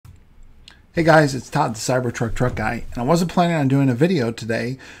Hey guys, it's Todd, the Cybertruck truck guy, and I wasn't planning on doing a video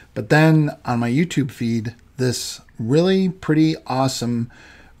today, but then on my YouTube feed, this really pretty awesome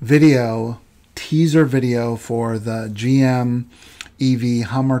video, teaser video for the GM EV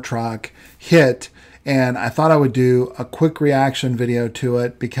Hummer truck hit, and I thought I would do a quick reaction video to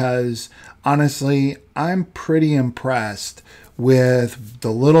it because honestly, I'm pretty impressed with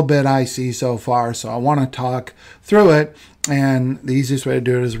the little bit I see so far, so I want to talk through it. And the easiest way to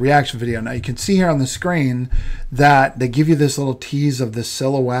do it is a reaction video. Now you can see here on the screen that they give you this little tease of the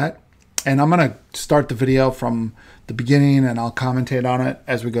silhouette. And I'm going to start the video from the beginning and I'll commentate on it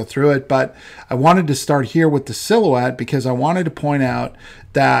as we go through it. But I wanted to start here with the silhouette because I wanted to point out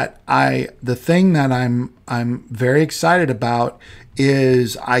that the thing that I'm very excited about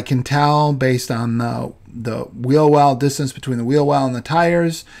is I can tell based on the wheel well distance between the wheel well and the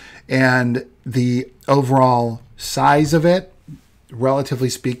tires and the overall size of it, relatively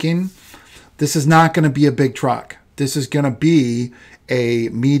speaking, this is not going to be a big truck. This is going to be a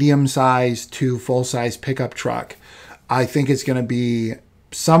medium-sized to full-size pickup truck. I think it's going to be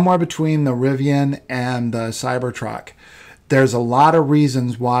somewhere between the Rivian and the Cybertruck. There's a lot of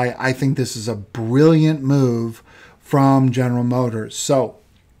reasons why I think this is a brilliant move from General Motors. So,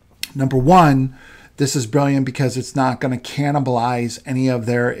 number one, this is brilliant because it's not going to cannibalize any of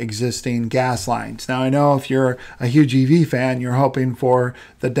their existing gas lines. Now, I know if you're a huge EV fan, you're hoping for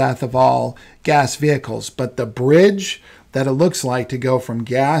the death of all gas vehicles, but the bridge that it looks like to go from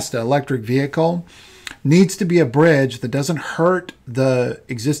gas to electric vehicle needs to be a bridge that doesn't hurt the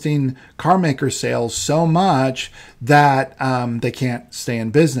existing car maker sales so much that they can't stay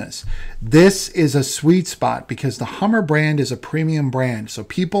in business. This is a sweet spot because the Hummer brand is a premium brand. So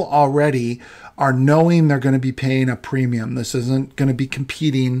people already are knowing they're going to be paying a premium. This isn't going to be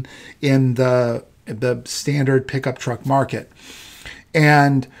competing in the standard pickup truck market.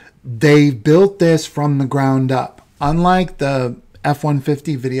 And they built this from the ground up. Unlike the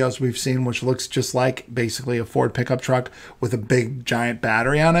F-150 videos we've seen, which looks just like basically a Ford pickup truck with a big giant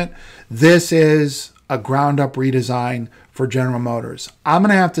battery on it, this is a ground up redesign for General Motors. I'm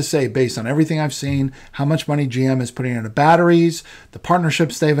going to have to say, based on everything I've seen, how much money GM is putting into batteries, the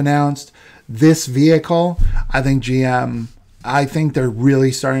partnerships they've announced, this vehicle, I think they're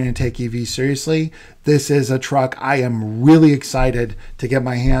really starting to take EVs seriously. This is a truck I am really excited to get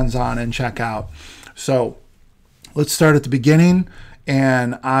my hands on and check out. So let's start at the beginning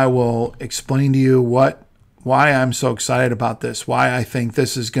and I will explain to you why I'm so excited about this, why I think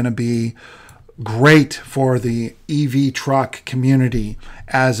this is going to be great for the EV truck community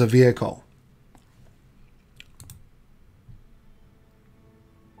as a vehicle.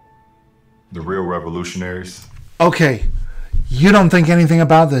 The real revolutionaries. Okay, you don't think anything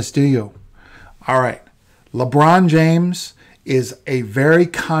about this, do you? All right. LeBron James is a very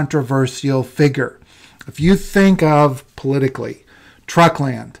controversial figure. If you think of politically,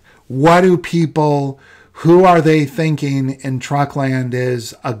 Truckland, who are they thinking in Truckland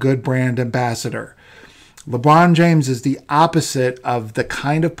is a good brand ambassador? LeBron James is the opposite of the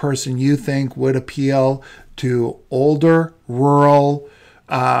kind of person you think would appeal to older, rural,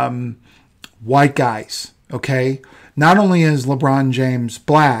 white guys, okay? Not only is LeBron James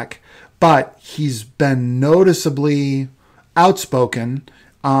black, but he's been noticeably outspoken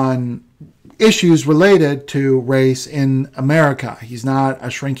on issues related to race in America. He's not a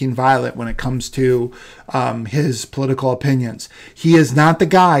shrinking violet when it comes to his political opinions. He is not the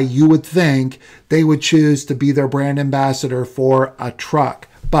guy you would think they would choose to be their brand ambassador for a truck.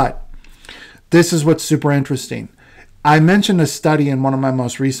 But this is what's super interesting. I mentioned a study in one of my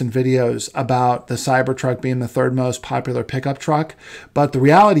most recent videos about the Cybertruck being the third most popular pickup truck, but the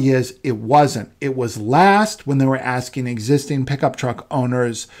reality is it wasn't. It was last when they were asking existing pickup truck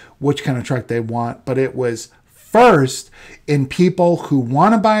owners which kind of truck they want, but it was first in people who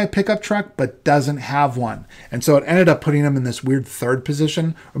want to buy a pickup truck but doesn't have one. And so it ended up putting them in this weird third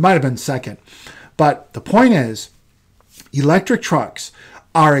position, or it might have been second. But the point is, electric trucks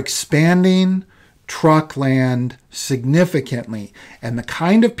are expanding truck land significantly, and the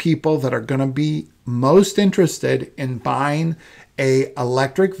kind of people that are going to be most interested in buying a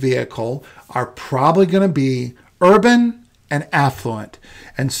electric vehicle are probably going to be urban and affluent.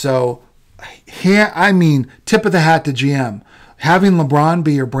 And so here, I mean, tip of the hat to GM. Having LeBron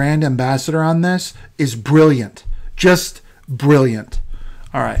be your brand ambassador on this is brilliant. Just brilliant.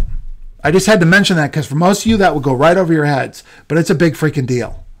 All right. I just had to mention that because for most of you that will go right over your heads, but it's a big freaking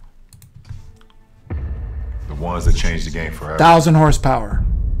deal. Ones that change the game forever. 1,000 horsepower.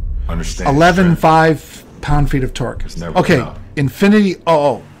 Understand. 11.5 pound-feet of torque. Okay, enough. Infinity.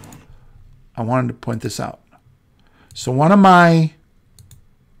 I wanted to point this out. So one of my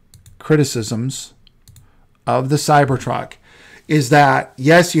criticisms of the Cybertruck is that,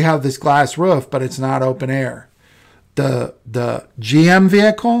 yes, you have this glass roof, but it's not open air. The GM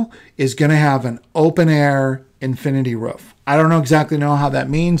vehicle is going to have an open air infinity roof. I don't exactly know how that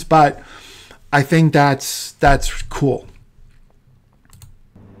means, but I think that's cool.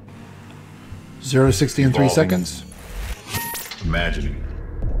 0 to 60 in 3 seconds. Imagining.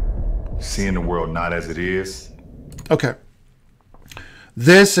 Seeing the world not as it is. Okay.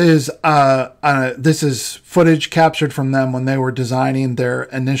 This is footage captured from them when they were designing their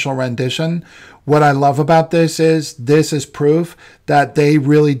initial rendition. What I love about this is proof that they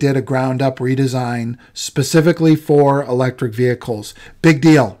really did a ground up redesign specifically for electric vehicles. Big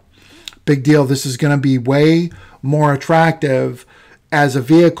deal. Big deal. This is going to be way more attractive as a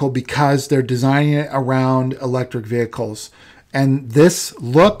vehicle because they're designing it around electric vehicles. And this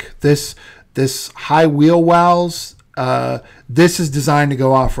look, this high wheel wells, this is designed to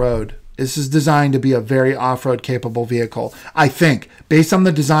go off-road. This is designed to be a very off-road capable vehicle, I think, based on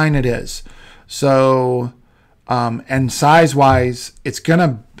the design it is. So, and size-wise, it's going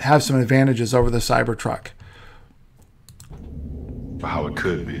to have some advantages over the Cybertruck. How it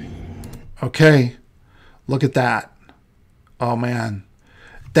could be. Okay, look at that. Oh, man.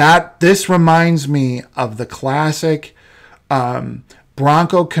 This reminds me of the classic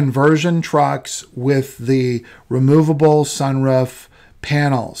Bronco conversion trucks with the removable sunroof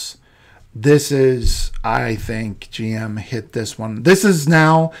panels. This is, I think GM hit this one. This is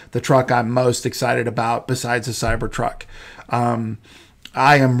now the truck I'm most excited about besides the Cybertruck. I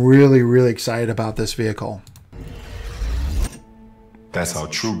am really, really excited about this vehicle. That's how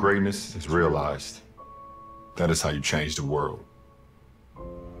true greatness is realized. That is how you change the world.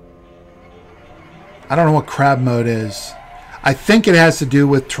 I don't know what crab mode is. I think it has to do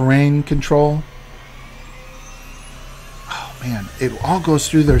with terrain control. Oh man, it all goes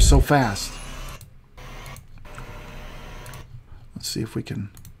through there so fast. Let's see if we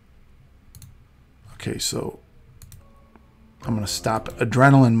can. Okay, so I'm going to stop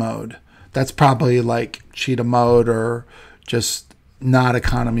adrenaline mode. That's probably like cheetah mode or just not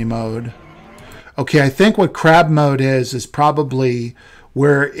economy mode. Okay, I think what crab mode is probably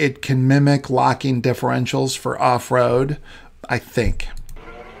where it can mimic locking differentials for off-road, I think.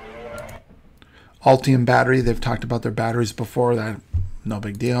 Ultium battery, they've talked about their batteries before. That no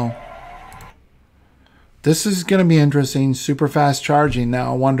big deal. This is going to be interesting. Super fast charging.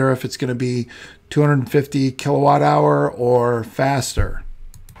 Now I wonder if it's going to be 250 kilowatt hour or faster.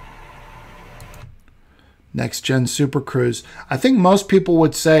 Next gen Super Cruise. I think most people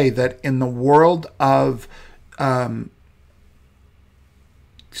would say that in the world of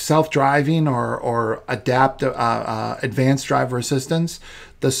self-driving or advanced driver assistance,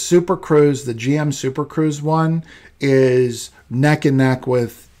 the Super Cruise, the GM Super Cruise one, is neck and neck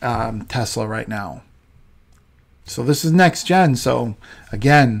with Tesla right now. So this is next gen. So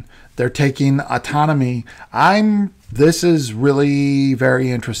again, they're taking autonomy. This is really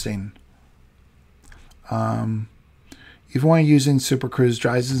very interesting. Even when using Super Cruise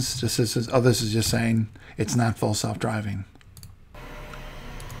drives assistance, oh, this is just saying it's not full self-driving.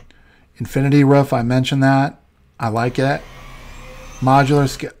 Infinity roof, I mentioned that. I like it. Modular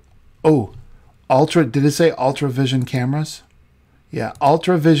scale. Oh, did it say ultra vision cameras? Yeah,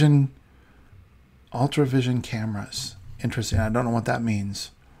 ultra vision cameras. Interesting. I don't know what that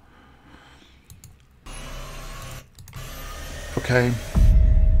means. Okay.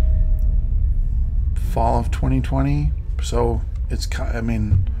 Fall of 2020. So it's, I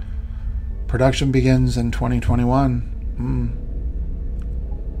mean, production begins in 2021.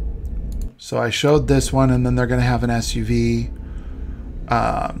 So I showed this one, and then they're going to have an SUV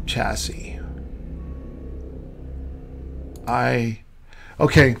chassis.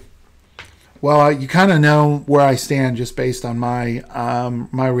 Okay. Well, you kind of know where I stand just based on my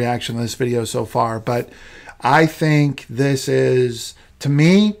my reaction to this video so far. But I think this is, to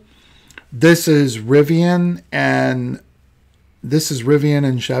me, this is Rivian and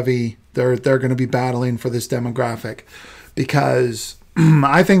Chevy. They're going to be battling for this demographic because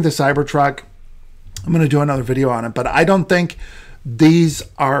I think the Cybertruck, I'm going to do another video on it, but I don't think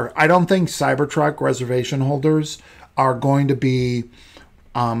Cybertruck reservation holders are going to be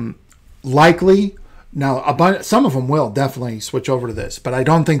likely. Now, some of them will definitely switch over to this, but I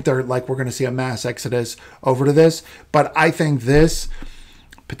don't think we're going to see a mass exodus over to this. But I think this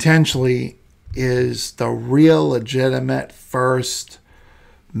potentially is the real legitimate first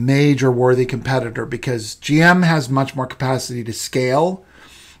major worthy competitor, because GM has much more capacity to scale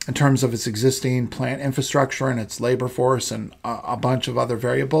in terms of its existing plant infrastructure and its labor force and a bunch of other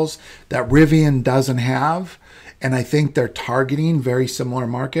variables that Rivian doesn't have. And I think they're targeting very similar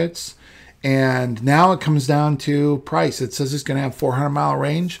markets. And now it comes down to price. It says it's going to have 400-mile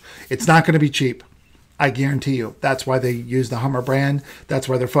range. It's not going to be cheap. I guarantee you. That's why they use the Hummer brand. That's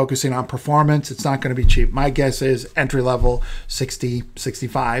why they're focusing on performance. It's not going to be cheap. My guess is entry level 60,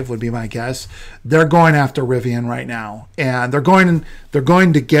 65 would be my guess. They're going after Rivian right now, and they're going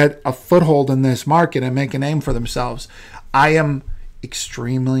to get a foothold in this market and make a name for themselves. I am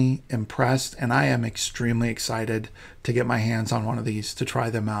extremely impressed, and I am extremely excited to get my hands on one of these, to try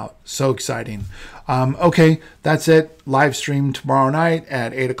them out. So exciting. Okay, that's it. Live stream tomorrow night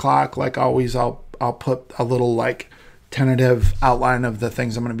at 8 o'clock. Like always, I'll put a little like tentative outline of the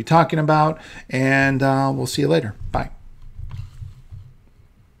things I'm going to be talking about, and we'll see you later. Bye.